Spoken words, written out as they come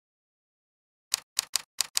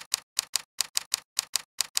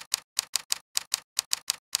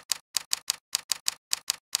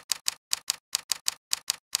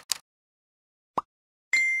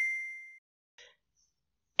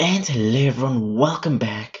And hello everyone, welcome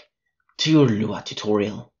back to your Lua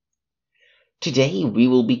tutorial. Today we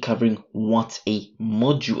will be covering what a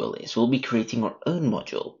module is. We'll be creating our own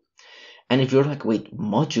module. And if you're like, wait,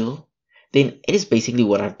 module? Then it is basically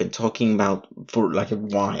what I've been talking about for like a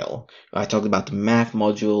while. I talked about the math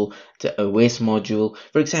module, the OS module.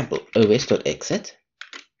 For example, os.exit.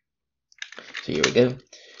 So here we go.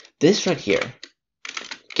 This right here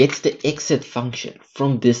gets the exit function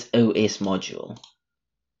from this OS module.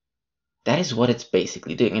 That is what it's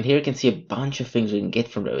basically doing. And here you can see a bunch of things we can get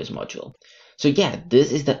from the OS module. So yeah,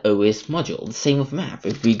 this is the OS module. The same with math.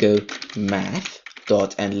 If we go math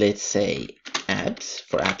dot and let's say apps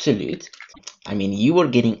for absolute, I mean you are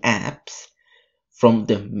getting apps from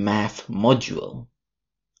the math module.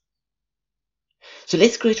 So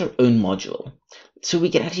let's create our own module so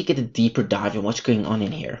we can actually get a deeper dive in what's going on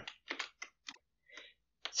in here.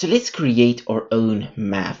 So let's create our own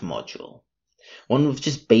math module. One with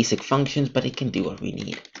just basic functions, but it can do what we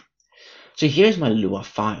need. So here's my Lua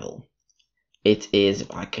file. It is,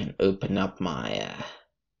 if I can open up my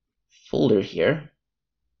folder here.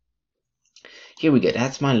 Here we go,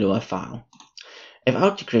 that's my Lua file. If I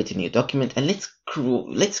were to create a new document, and let's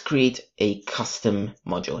create a custom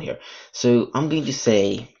module here. So I'm going to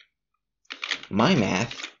say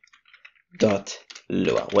mymath.lua.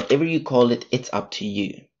 Whatever you call it, it's up to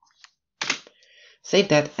you. Save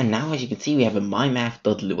that, and now as you can see, we have a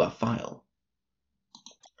mymath.lua file.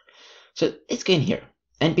 So let's go in here.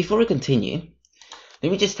 And before we continue,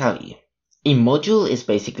 let me just tell you, a module is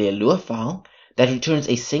basically a Lua file that returns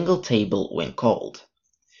a single table when called.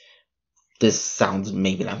 This sounds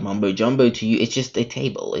maybe like mumbo jumbo to you. It's just a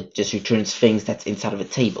table. It just returns things that's inside of a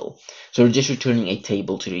table. So we're just returning a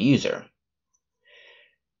table to the user.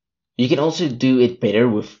 You can also do it better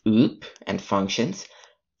with OOP and functions.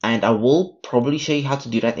 And I will probably show you how to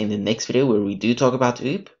do that in the next video where we do talk about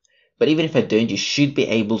OOP. But even if I don't, you should be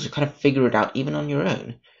able to kind of figure it out even on your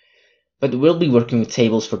own. But we'll be working with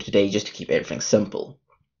tables for today just to keep everything simple.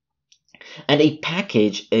 And a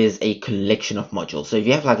package is a collection of modules. So if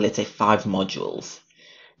you have like, let's say 5 modules,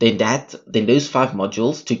 then those 5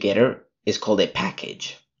 modules together is called a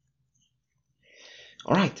package.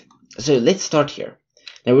 Alright, so let's start here.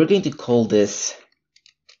 Now we're going to call this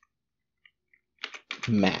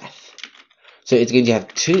math. So it's going to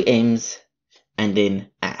have 2 M's and then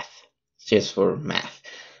ath, just for math.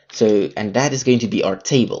 So, and that is going to be our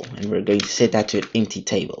table, and we're going to set that to an empty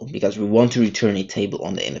table because we want to return a table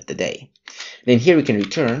on the end of the day. Then here we can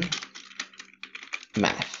return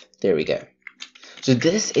math. There we go. So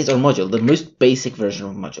this is our module, the most basic version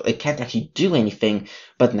of a module. It can't actually do anything,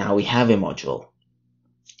 but now we have a module.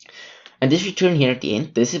 And this return here at the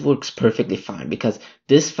end, this works perfectly fine because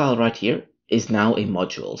this file right here is now a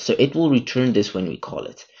module. So it will return this when we call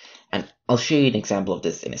it. And I'll show you an example of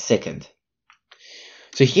this in a second.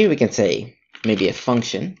 So here we can say maybe a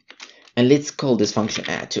function, and let's call this function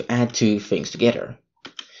add to add 2 things together.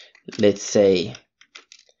 Let's say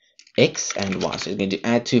x and y. So it's going to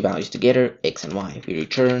add 2 values together, x and y. We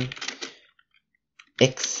return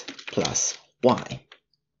x plus y.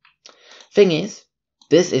 Thing is,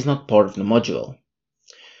 this is not part of the module.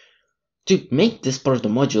 To make this part of the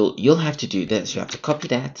module, you'll have to do this. You have to copy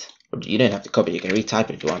that, or you don't have to copy it, you can retype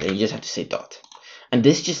it if you want, and you just have to say dot. And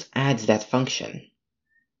this just adds that function.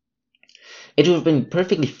 It would have been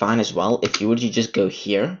perfectly fine as well if you were to just go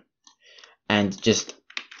here and just,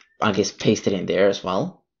 I guess, paste it in there as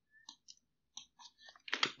well.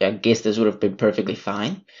 I guess this would have been perfectly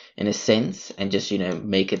fine in a sense, and just,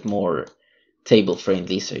 make it more table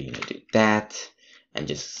friendly. So, do that and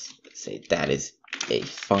just say that is a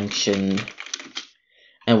function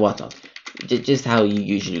and whatnot. Just how you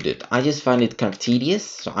usually do it. I just find it kind of tedious,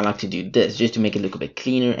 so I like to do this just to make it look a bit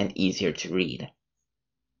cleaner and easier to read.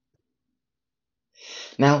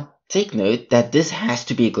 Now, take note that this has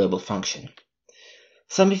to be a global function.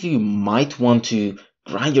 Some of you might want to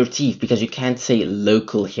grind your teeth because you can't say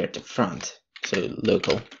local here at the front. So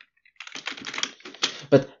local.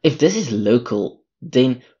 But if this is local,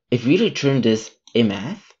 then if we return this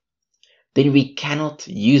math, then we cannot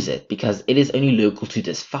use it because it is only local to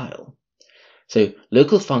this file. So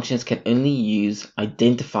local functions can only use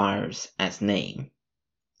identifiers as name,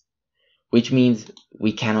 which means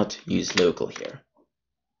we cannot use local here.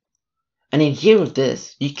 And in here with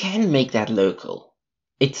this, you can make that local.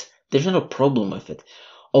 There's not a problem with it,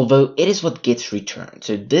 although it is what gets returned.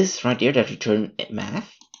 So this right here that return math,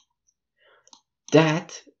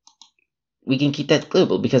 that we can keep that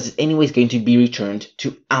global because it's anyways going to be returned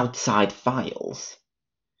to outside files.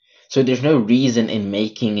 So there's no reason in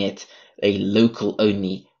making it a local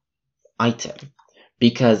only item.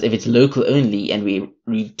 because if it's local only and we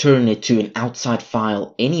return it to an outside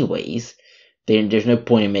file anyways, then there's no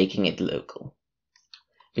point in making it local,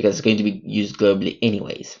 because it's going to be used globally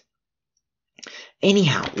anyways.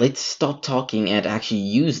 Anyhow, let's stop talking and actually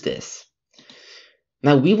use this.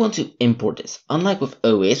 Now we want to import this. Unlike with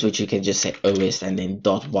OS, which you can just say OS and then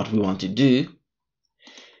dot what we want to do,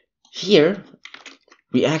 here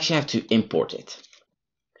we actually have to import it.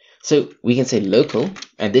 So we can say local,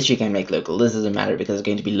 and this you can make local. This doesn't matter because it's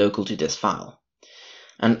going to be local to this file.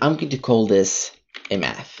 And I'm going to call this a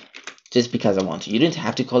math, just because I want to. You don't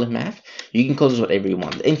have to call it math. You can call this whatever you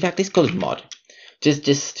want. In fact, let's call it mod,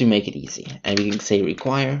 just to make it easy. And we can say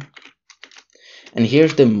require, and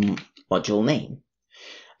here's the module name.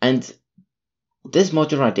 And this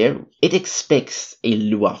module right there, it expects a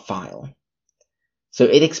Lua file. So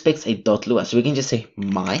it expects a .lua. So we can just say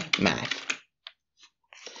my math.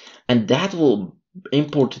 And that will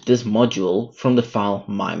import this module from the file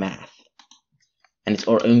my math. And it's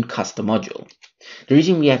our own custom module. The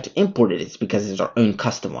reason we have to import it is because it's our own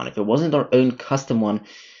custom one. If it wasn't our own custom one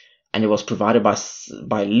and it was provided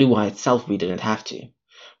by Lua itself, we didn't have to.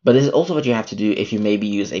 But this is also what you have to do if you maybe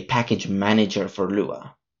use a package manager for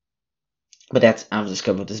Lua. But that's out of the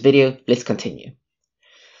scope of this video. Let's continue.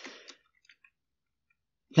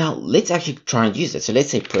 Now let's actually try and use it. So let's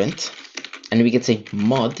say print, and we can say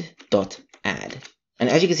mod.add. And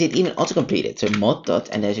as you can see, it even auto-completed. So mod dot,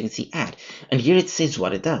 and as you can see, add. And here it says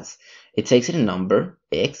what it does. It takes in a number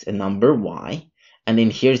x, a number y, and then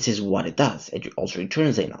here it says what it does. It also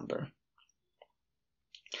returns a number.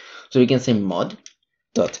 So we can say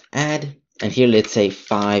mod.add, and here let's say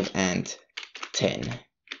 5 and 10.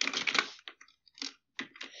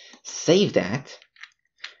 Save that,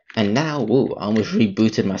 and now, whoa, I almost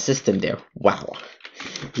rebooted my system there. Wow.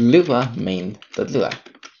 Lua main.lua,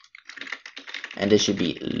 and this should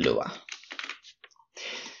be Lua.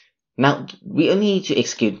 Now we only need to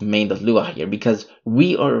execute main.lua here because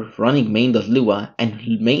we are running main.lua and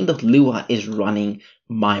main.lua is running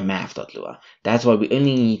mymath.lua. That's why we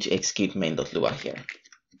only need to execute main.lua here.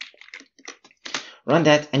 Run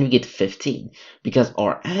that and we get 15 because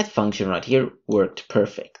our add function right here worked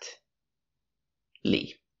perfectly.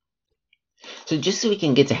 So just so we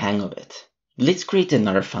can get the hang of it, let's create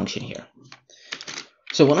another function here.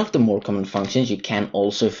 So one of the more common functions you can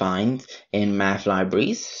also find in math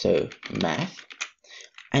libraries, so math,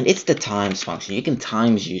 and it's the times function. You can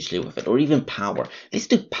times usually with it, or even power. Let's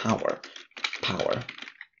do power.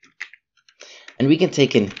 And we can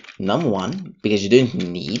take in num1, because you don't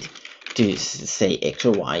need to say x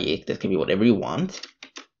or y, that can be whatever you want.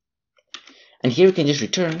 And here we can just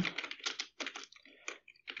return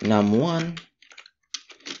num1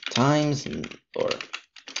 times, or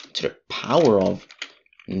to the power of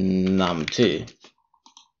num2.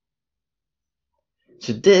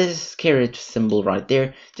 So this caret symbol right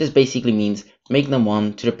there just basically means make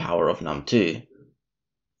num1 to the power of num2.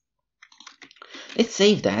 Let's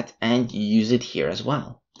save that and use it here as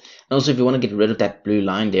well. And also if you want to get rid of that blue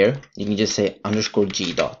line there, you can just say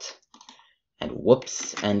 _g dot. And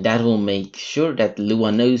whoops, and that will make sure that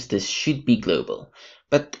Lua knows this should be global,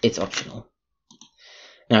 but it's optional.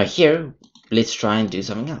 Now here, let's try and do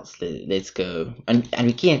something else. Let's go, and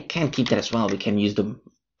we can keep that as well. We can use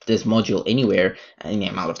this module anywhere any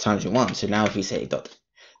amount of times we want. So now if we say dot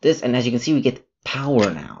this, and as you can see, we get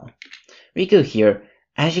power now. We go here,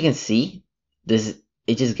 as you can see,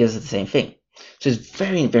 it just gives us the same thing. So it's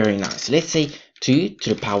very, very nice. So let's say 2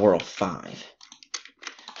 to the power of 5.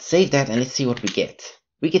 Save that and let's see what we get.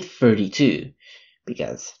 We get 32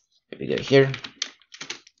 because if we go here,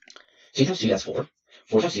 2 times 2 that's 4,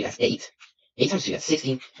 4 times 2 that's 8, 8 times 2 that's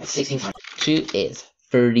 16, and 16 times 2 is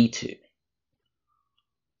 32.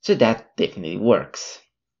 So that definitely works.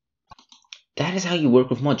 That is how you work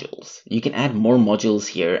with modules. You can add more modules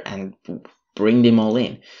here and bring them all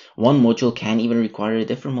in. One module can even require a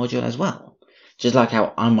different module as well. Just like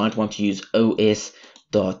how I might want to use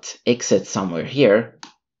os.exit somewhere here,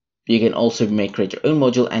 you can also create your own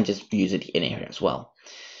module and just use it in here as well.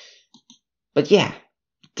 But yeah,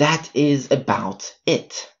 that is about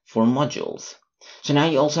it for modules. So now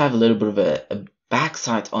you also have a little bit of a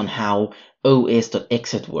backside on how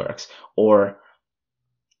os.exit works, or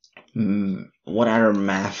what other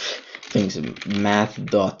math things,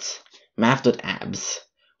 math.abs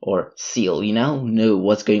or seal. You now know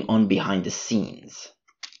what's going on behind the scenes.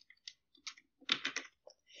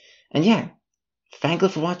 And yeah, thank you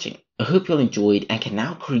for watching. I hope you all enjoyed and can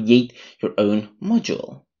now create your own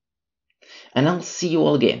module. And I'll see you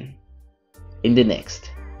all again in the next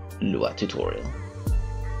Lua tutorial.